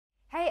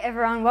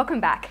everyone,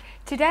 welcome back.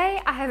 Today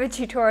I have a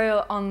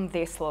tutorial on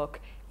this look.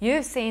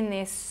 You've seen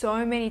this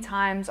so many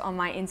times on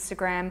my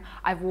Instagram.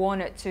 I've worn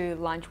it to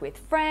lunch with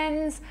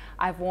friends,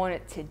 I've worn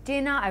it to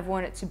dinner, I've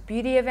worn it to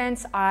beauty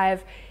events,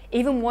 I've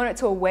even worn it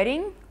to a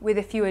wedding with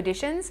a few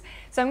additions.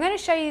 So I'm going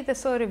to show you the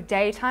sort of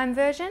daytime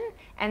version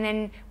and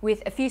then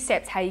with a few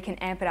steps how you can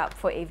amp it up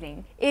for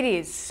evening. It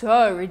is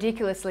so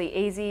ridiculously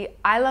easy.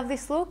 I love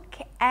this look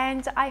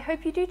and I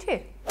hope you do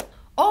too.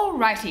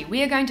 Alrighty,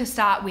 we are going to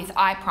start with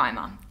eye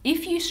primer.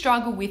 If you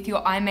struggle with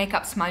your eye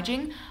makeup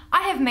smudging,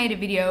 I have made a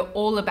video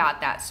all about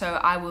that, so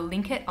I will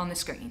link it on the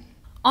screen.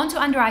 Onto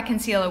under eye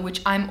concealer,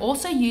 which I'm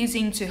also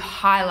using to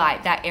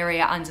highlight that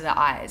area under the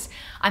eyes.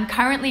 I'm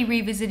currently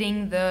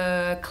revisiting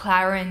the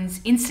Clarins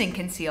Instant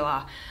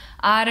Concealer.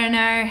 I don't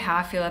know how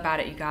I feel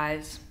about it, you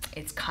guys.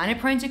 It's kind of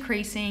prone to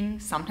creasing,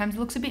 sometimes it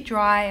looks a bit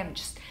dry, I'm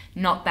just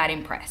not that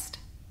impressed.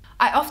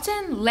 I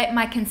often let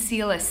my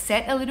concealer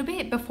set a little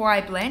bit before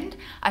I blend.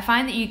 I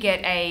find that you get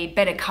a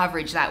better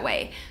coverage that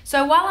way.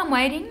 So while I'm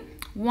waiting,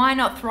 why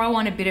not throw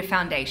on a bit of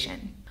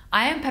foundation?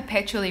 I am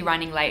perpetually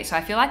running late, so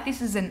I feel like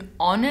this is an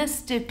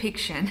honest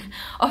depiction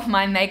of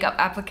my makeup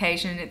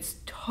application. It's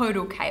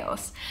total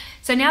chaos.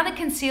 So now the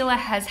concealer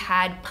has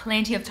had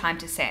plenty of time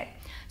to set.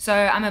 So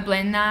I'm gonna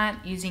blend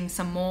that using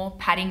some more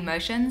patting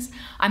motions.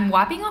 I'm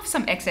wiping off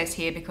some excess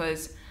here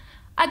because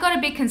I got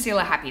a bit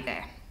concealer happy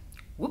there.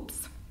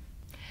 Whoops.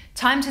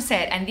 Time to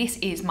set, and this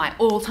is my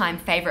all-time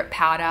favorite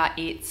powder.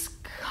 It's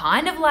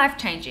kind of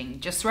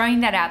life-changing, just throwing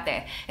that out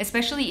there,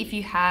 especially if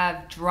you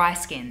have dry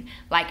skin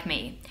like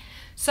me.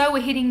 So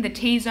we're hitting the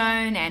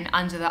T-zone and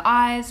under the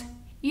eyes,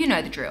 you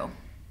know the drill.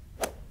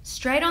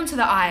 Straight onto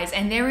the eyes,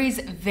 and there is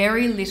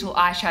very little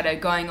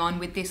eyeshadow going on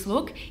with this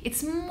look.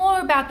 It's more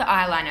about the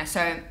eyeliner,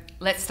 so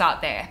let's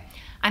start there.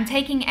 I'm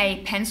taking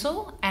a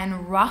pencil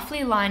and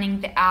roughly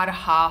lining the outer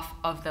half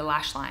of the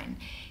lash line.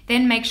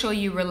 Then make sure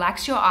you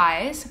relax your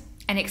eyes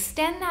and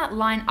extend that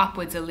line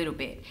upwards a little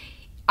bit.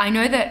 I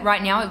know that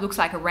right now it looks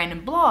like a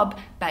random blob,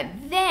 but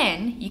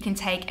then you can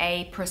take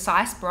a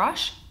precise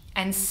brush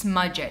and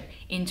smudge it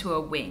into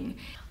a wing.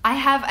 I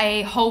have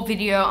a whole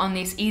video on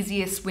this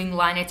easiest wing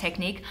liner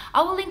technique.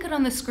 I will link it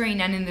on the screen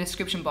and in the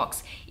description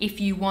box if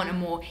you want a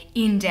more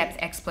in-depth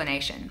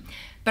explanation.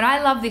 But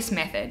I love this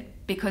method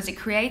because it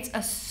creates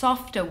a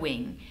softer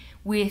wing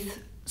with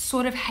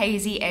sort of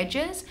hazy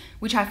edges,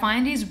 which I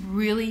find is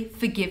really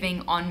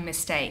forgiving on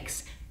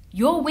mistakes.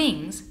 Your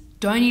wings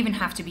don't even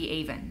have to be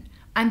even.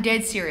 I'm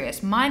dead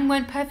serious. Mine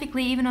weren't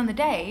perfectly even on the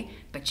day,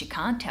 but you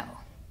can't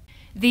tell.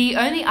 The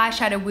only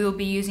eyeshadow we'll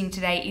be using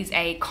today is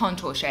a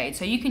contour shade,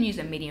 so you can use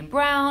a medium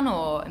brown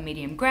or a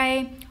medium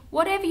gray,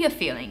 whatever you're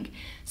feeling.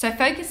 So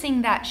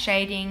focusing that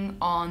shading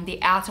on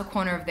the outer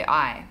corner of the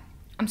eye.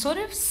 I'm sort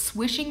of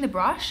swishing the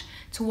brush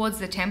towards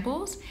the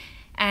temples,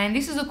 and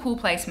this is a cool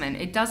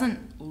placement. It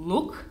doesn't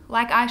look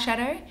like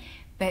eyeshadow,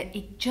 but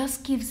it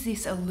just gives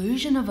this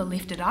illusion of a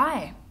lifted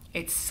eye.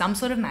 It's some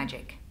sort of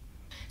magic.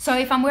 So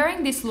if I'm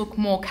wearing this look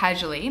more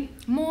casually,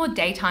 more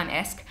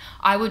daytime-esque,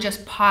 I will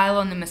just pile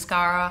on the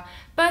mascara,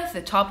 both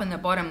the top and the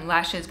bottom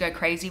lashes go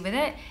crazy with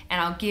it, and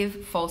I'll give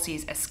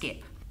falsies a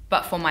skip.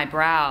 But for my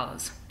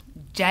brows,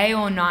 day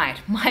or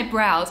night, my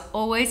brows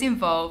always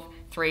involve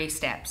 3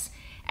 steps.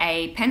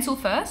 A pencil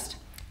first,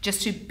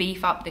 just to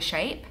beef up the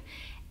shape,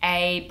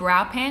 a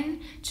brow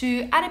pen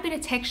to add a bit of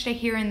texture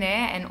here and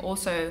there and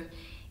also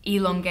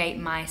elongate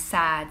my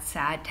sad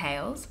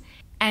tails,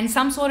 and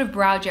some sort of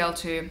brow gel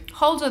to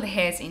hold all the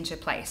hairs into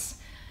place.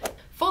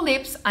 For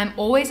lips, I'm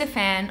always a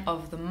fan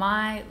of the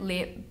My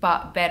Lip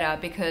But Better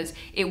because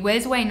it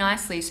wears away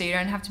nicely so you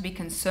don't have to be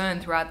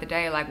concerned throughout the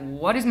day like,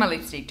 what is my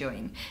lipstick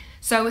doing?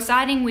 So we're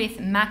starting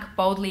with MAC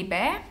Boldly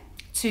Bare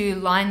to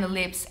line the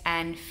lips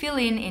and fill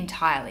in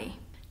entirely.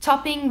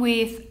 Topping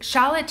with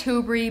Charlotte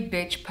Tilbury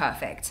Bitch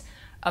Perfect.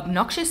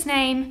 Obnoxious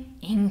name,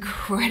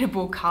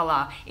 incredible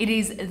color. It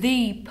is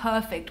the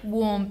perfect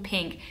warm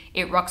pink.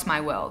 It rocks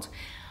my world.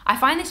 I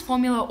find this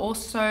formula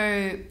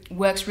also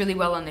works really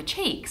well on the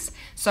cheeks.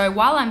 So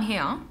while I'm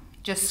here,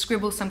 just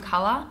scribble some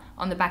color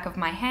on the back of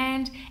my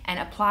hand and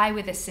apply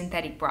with a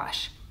synthetic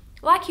brush,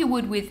 like you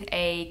would with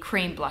a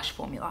cream blush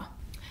formula.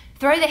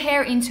 Throw the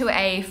hair into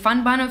a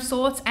fun bun of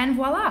sorts and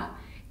voila,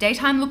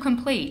 daytime look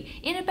complete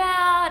in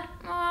about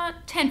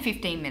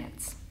 10-15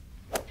 minutes.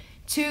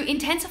 To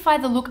intensify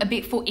the look a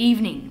bit for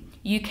evening,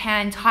 you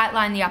can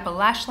tightline the upper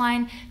lash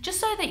line just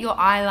so that your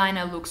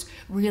eyeliner looks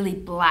really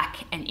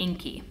black and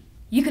inky.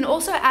 You can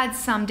also add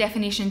some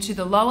definition to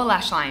the lower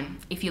lash line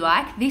if you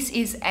like. This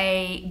is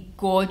a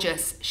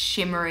gorgeous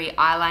shimmery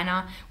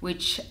eyeliner,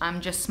 which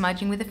I'm just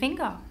smudging with a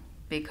finger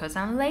because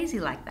I'm lazy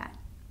like that.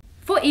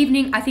 For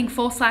evening, I think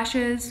false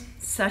lashes,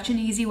 such an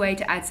easy way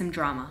to add some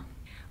drama.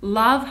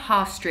 Love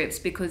half strips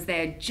because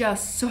they're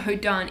just so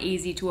darn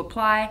easy to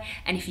apply,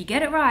 and if you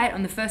get it right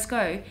on the first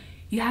go,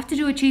 you have to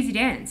do a cheesy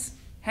dance.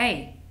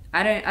 Hey,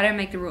 I don't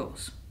make the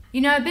rules. You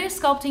know, a bit of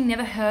sculpting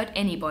never hurt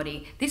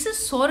anybody. This is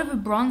sort of a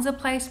bronzer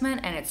placement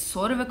and it's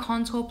sort of a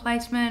contour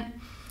placement.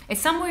 It's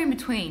somewhere in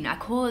between. I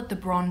call it the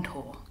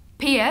brontour.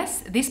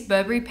 P.S. This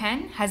Burberry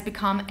pen has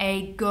become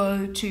a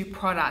go-to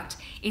product.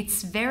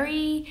 It's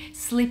very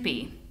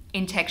slippy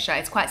in texture.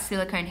 It's quite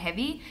silicone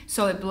heavy,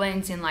 so it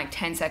blends in like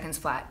 10 seconds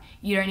flat.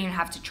 You don't even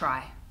have to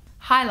try.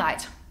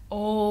 Highlight,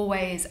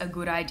 always a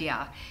good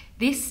idea.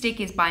 This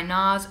stick is by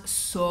NARS,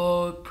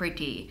 so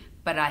pretty,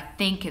 but I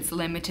think it's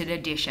limited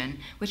edition,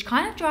 which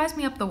kind of drives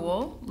me up the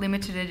wall,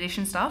 limited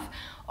edition stuff.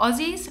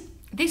 Aussies,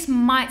 this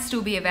might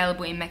still be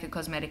available in Mecca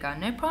Cosmetica.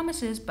 No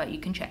promises, but you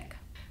can check.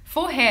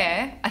 For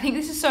hair, I think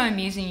this is so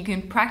amusing. You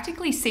can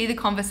practically see the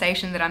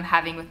conversation that I'm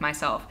having with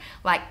myself.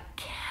 Like,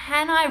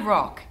 can I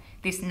rock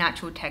this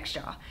natural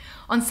texture?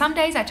 On some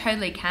days I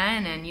totally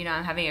can, and you know,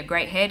 I'm having a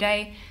great hair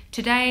day.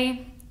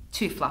 Today,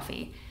 too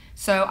fluffy.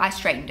 So I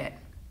straightened it.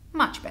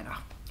 Much better.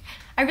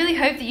 I really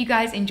hope that you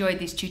guys enjoyed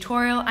this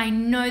tutorial. I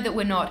know that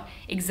we're not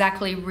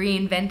exactly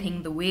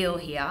reinventing the wheel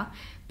here,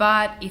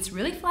 but it's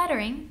really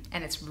flattering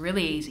and it's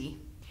really easy.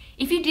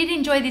 If you did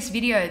enjoy this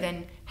video,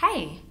 then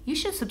hey, you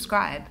should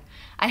subscribe.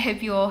 I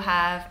hope you all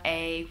have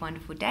a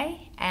wonderful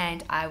day,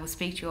 and I will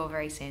speak to you all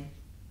very soon.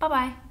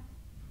 Bye-bye.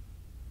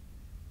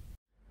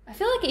 I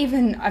feel like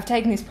even I've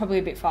taken this probably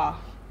a bit far.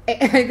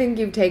 I think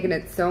you've taken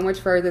it so much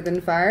further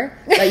than far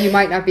that you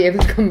might not be able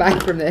to come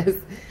back from this.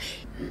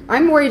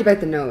 I'm worried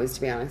about the nose,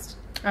 to be honest.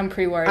 I'm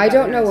pretty worried. I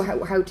don't know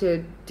how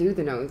to do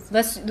the nose.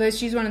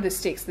 Let's use one of the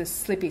sticks, the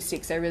slippy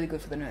sticks. They're really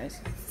good for the nose.